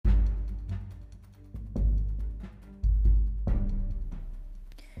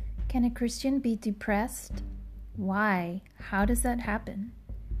Can a Christian be depressed? Why? How does that happen?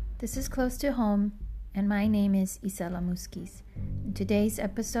 This is close to home, and my name is Isela Muskis. Today's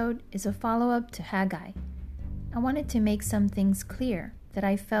episode is a follow-up to Haggai. I wanted to make some things clear that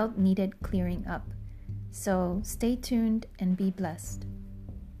I felt needed clearing up. So stay tuned and be blessed.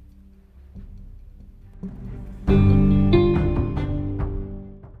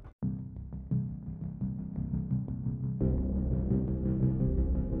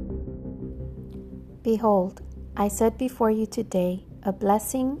 Behold, I set before you today a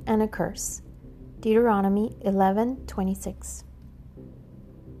blessing and a curse. Deuteronomy 11:26.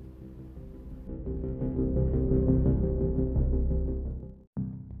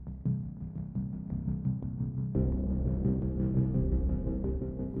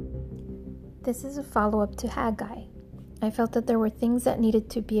 This is a follow-up to Haggai. I felt that there were things that needed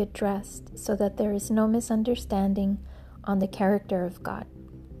to be addressed so that there is no misunderstanding on the character of God.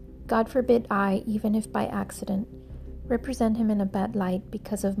 God forbid I, even if by accident, represent him in a bad light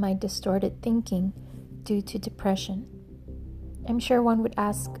because of my distorted thinking due to depression. I'm sure one would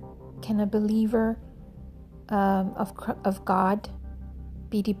ask, can a believer of God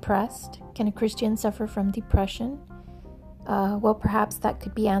be depressed? Can a Christian suffer from depression? Well, perhaps that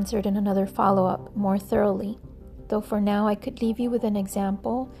could be answered in another follow-up more thoroughly. Though for now, I could leave you with an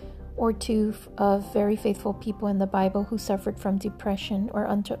example or two of very faithful people in the Bible who suffered from depression or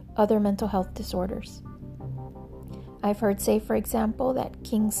other mental health disorders. I've heard say, for example, that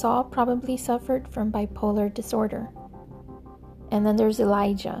King Saul probably suffered from bipolar disorder. And then there's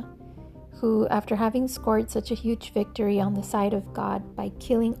Elijah, who, after having scored such a huge victory on the side of God by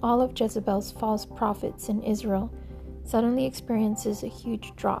killing all of Jezebel's false prophets in Israel, suddenly experiences a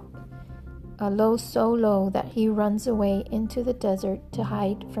huge drop. A low so low that he runs away into the desert to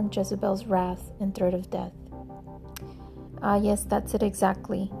hide from Jezebel's wrath and threat of death. Yes, that's it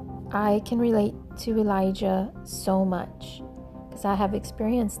exactly. I can relate to Elijah so much because I have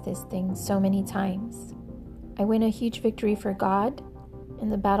experienced this thing so many times. I win a huge victory for God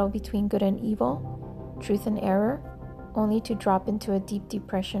in the battle between good and evil, truth and error, only to drop into a deep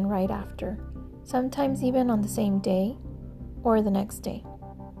depression right after, sometimes even on the same day or the next day.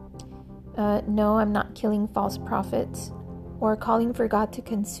 No, I'm not killing false prophets or calling for God to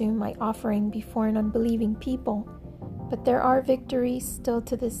consume my offering before an unbelieving people, but there are victories still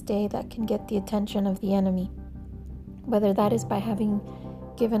to this day that can get the attention of the enemy, whether that is by having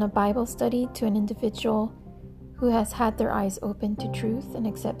given a Bible study to an individual who has had their eyes open to truth and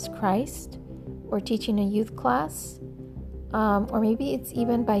accepts Christ, or teaching a youth class, or maybe it's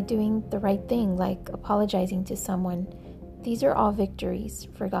even by doing the right thing, like apologizing to someone. These are all victories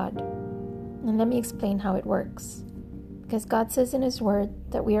for God. And let me explain how it works. Because God says in His Word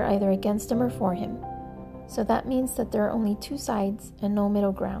that we are either against Him or for Him. So that means that there are only two sides and no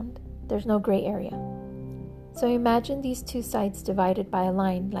middle ground. There's no gray area. So imagine these two sides divided by a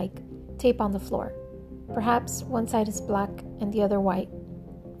line, like tape on the floor. Perhaps one side is black and the other white.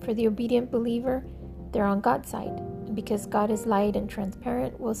 For the obedient believer, they're on God's side. And because God is light and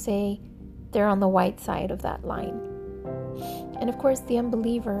transparent, we'll say they're on the white side of that line. And of course, the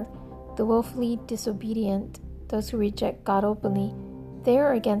unbeliever, the willfully disobedient, those who reject God openly, they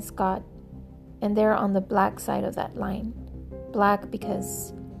are against God, and they're on the black side of that line. Black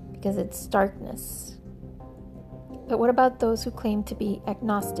because it's darkness. But what about those who claim to be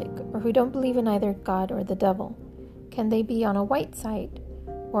agnostic, or who don't believe in either God or the devil? Can they be on a white side,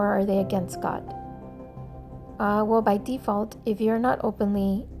 or are they against God? Well, by default, if you're not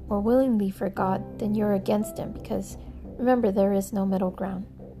openly or willingly for God, then you're against Him, because remember, there is no middle ground.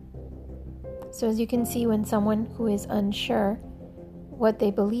 So as you can see, when someone who is unsure what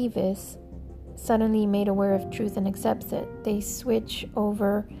they believe is suddenly made aware of truth and accepts it, they switch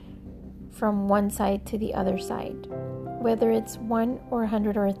over from one side to the other side. Whether it's 1 or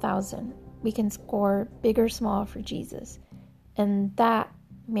 100 or 1,000, we can score big or small for Jesus. And that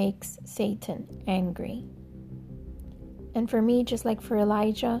makes Satan angry. And for me, just like for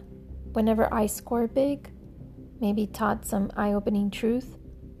Elijah, whenever I score big, maybe taught some eye-opening truth,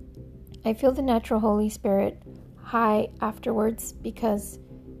 I feel the natural Holy Spirit high afterwards, because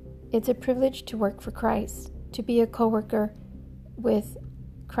it's a privilege to work for Christ, to be a co-worker with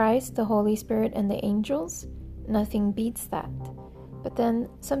Christ, the Holy Spirit, and the angels. Nothing beats that. But then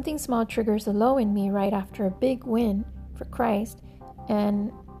something small triggers a low in me right after a big win for Christ,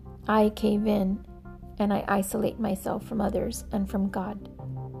 and I cave in and I isolate myself from others and from God,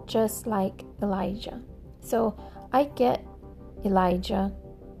 just like Elijah. So I get Elijah.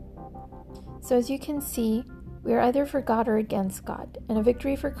 So as you can see, we are either for God or against God, and a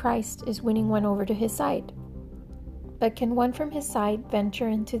victory for Christ is winning one over to His side. But can one from his side venture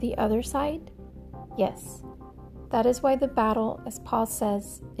into the other side? Yes. That is why the battle, as Paul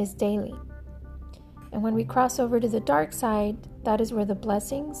says, is daily. And when we cross over to the dark side, that is where the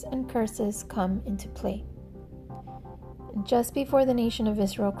blessings and curses come into play. And just before the nation of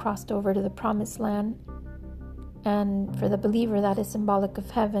Israel crossed over to the promised land, and for the believer that is symbolic of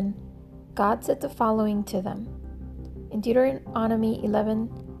heaven, God said the following to them. In Deuteronomy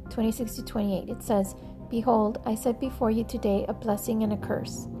 11:26-28, it says, "Behold, I set before you today a blessing and a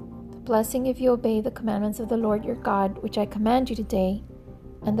curse. The blessing if you obey the commandments of the Lord your God, which I command you today,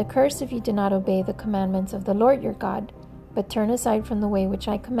 and the curse if you do not obey the commandments of the Lord your God, but turn aside from the way which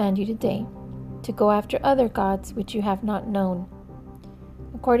I command you today, to go after other gods which you have not known."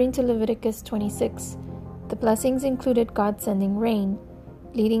 According to Leviticus 26, the blessings included God sending rain,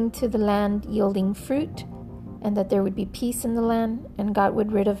 leading to the land yielding fruit, and that there would be peace in the land, and God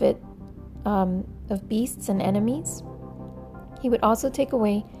would rid of it of beasts and enemies. He would also take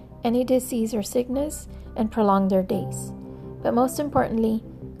away any disease or sickness and prolong their days. But most importantly,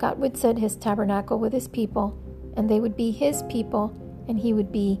 God would set his tabernacle with his people, and they would be his people, and he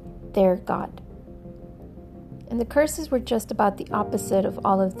would be their God. And the curses were just about the opposite of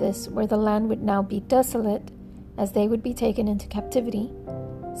all of this, where the land would now be desolate, as they would be taken into captivity.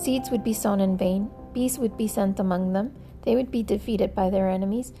 Seeds would be sown in vain, beasts would be sent among them, they would be defeated by their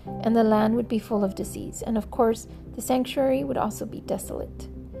enemies, and the land would be full of disease. And of course, the sanctuary would also be desolate.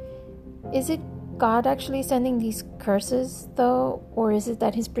 Is it God actually sending these curses, though, or is it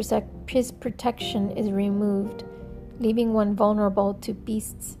that his protection is removed, leaving one vulnerable to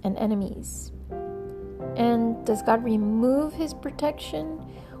beasts and enemies? And does God remove his protection,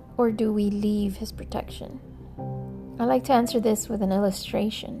 or do we leave his protection? I like to answer this with an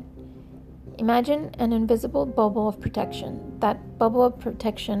illustration. Imagine an invisible bubble of protection. That bubble of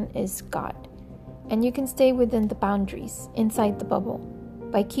protection is God, and you can stay within the boundaries inside the bubble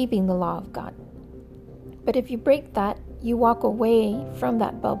by keeping the law of God. But if you break that, you walk away from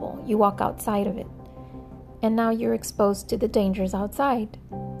that bubble, you walk outside of it, and now you're exposed to the dangers outside.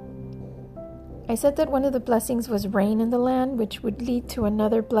 I said that one of the blessings was rain in the land, which would lead to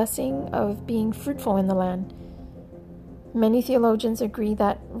another blessing of being fruitful in the land. Many theologians agree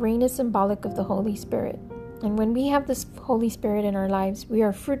that rain is symbolic of the Holy Spirit. And when we have this Holy Spirit in our lives, we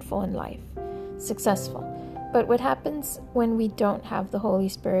are fruitful in life, successful. But what happens when we don't have the Holy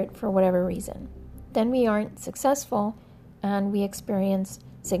Spirit for whatever reason? Then we aren't successful and we experience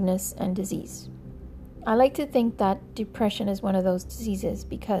sickness and disease. I like to think that depression is one of those diseases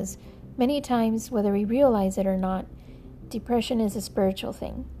because many times, whether we realize it or not, depression is a spiritual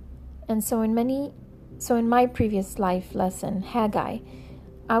thing. And so in my previous life lesson, Haggai,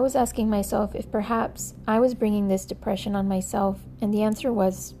 I was asking myself if perhaps I was bringing this depression on myself, and the answer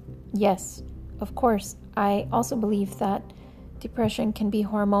was yes. Of course, I also believe that depression can be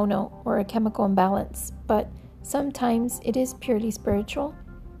hormonal or a chemical imbalance, but sometimes it is purely spiritual,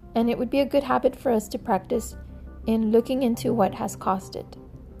 and it would be a good habit for us to practice in looking into what has caused it.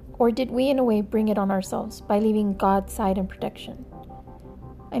 Or did we in a way bring it on ourselves by leaving God's side and protection?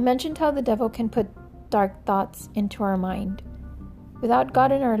 I mentioned how the devil can put dark thoughts into our mind. Without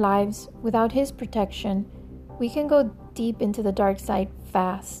God in our lives, without his protection, we can go deep into the dark side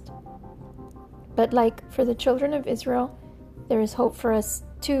fast. But like for the children of Israel, there is hope for us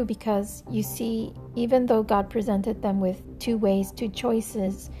too, because you see, even though God presented them with two ways, two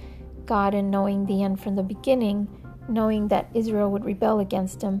choices, God, in knowing the end from the beginning, knowing that Israel would rebel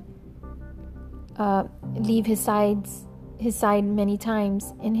against him, leave his side many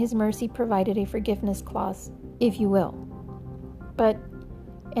times, in his mercy provided a forgiveness clause, if you will.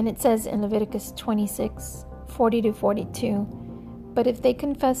 And it says in Leviticus 26:40-42, "But if they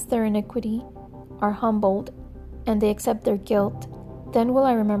confess their iniquity, are humbled, and they accept their guilt, then will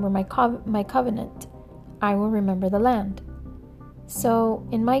I remember my covenant. I will remember the land." So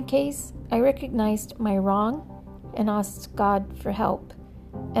in my case, I recognized my wrong and asked God for help.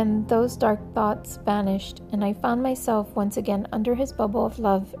 And those dark thoughts vanished, and I found myself once again under his bubble of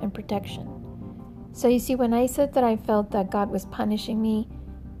love and protection. So you see, when I said that I felt that God was punishing me,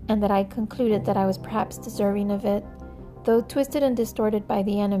 and that I concluded that I was perhaps deserving of it, though twisted and distorted by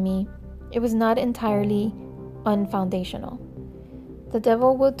the enemy, it was not entirely unfoundational. The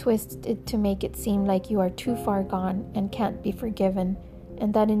devil will twist it to make it seem like you are too far gone and can't be forgiven,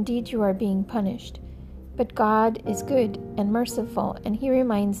 and that indeed you are being punished. But God is good and merciful, and he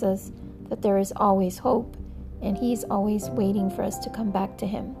reminds us that there is always hope, and he's always waiting for us to come back to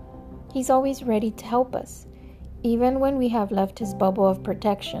him. He's always ready to help us, even when we have left his bubble of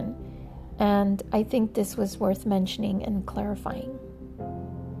protection. And I think this was worth mentioning and clarifying.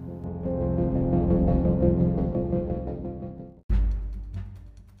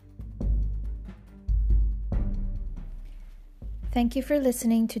 Thank you for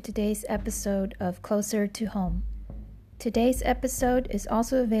listening to today's episode of Closer to Home. Today's episode is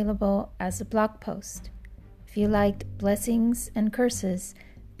also available as a blog post. If you liked Blessings and Curses,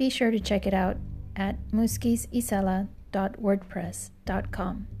 be sure to check it out at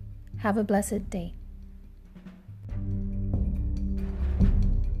muskisisela.wordpress.com. Have a blessed day.